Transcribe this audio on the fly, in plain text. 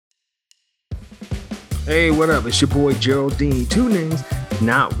Hey, what up? It's your boy Geraldine. 2 names,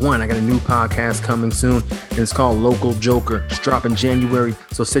 not one. I got a new podcast coming soon, and it's called Local Joker. It's dropping January,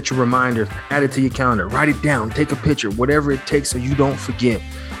 so set your reminders, add it to your calendar, write it down, take a picture, whatever it takes so you don't forget.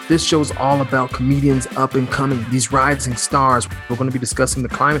 This show's all about comedians up and coming, these rising stars. We're going to be discussing the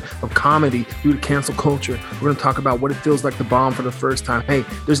climate of comedy due to cancel culture. We're going to talk about what it feels like to bomb for the first time. Hey,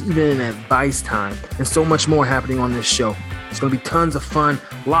 there's even an advice time and so much more happening on this show. It's going to be tons of fun,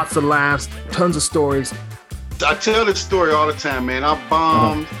 lots of laughs, tons of stories. I tell this story all the time, man. I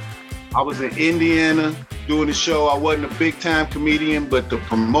bombed. I was in Indiana doing the show. I wasn't a big-time comedian, but the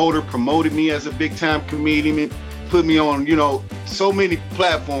promoter promoted me as a big-time comedian, put me on, so many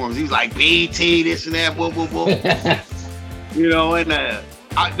platforms. He's like, BT, this and that, whoa.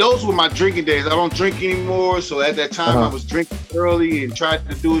 And those were my drinking days. I don't drink anymore, so at that time I was drinking early and tried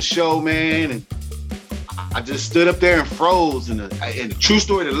to do a show, man, and I just stood up there and froze. And the true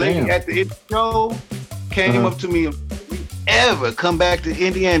story, the lady at the end of the show came up to me and said, "You ever come back to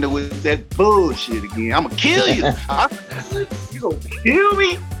Indiana with that bullshit again, I'm gonna kill you." You gonna kill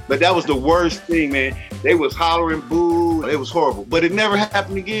me? But that was the worst thing, man. They was hollering boo. It was horrible. But it never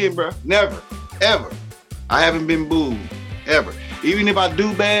happened again, bro. Never. Ever. I haven't been booed. Ever. Even if I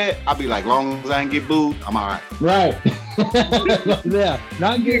do bad, I'll be like, long as I ain't get booed, I'm all right. Right. Yeah.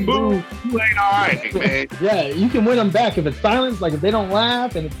 Not getting booed. You ain't all right, man. Yeah, you can win them back. If it's silence, like if they don't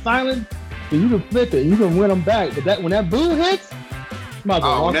laugh and it's silent, so you can flip it. You can win them back. But when that boo hits, you might as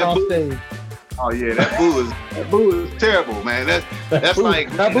well walk off stage. Oh yeah, that boo is terrible, man. That's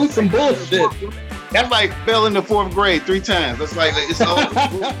like that boo's some bullshit. That's like fell in the 4th grade 3 times. That's like it's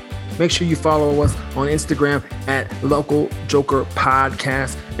over. Make sure you follow us on Instagram at Local Joker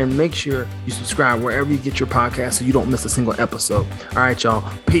Podcast, and make sure you subscribe wherever you get your podcast so you don't miss a single episode. All right, y'all.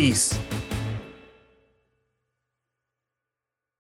 Peace.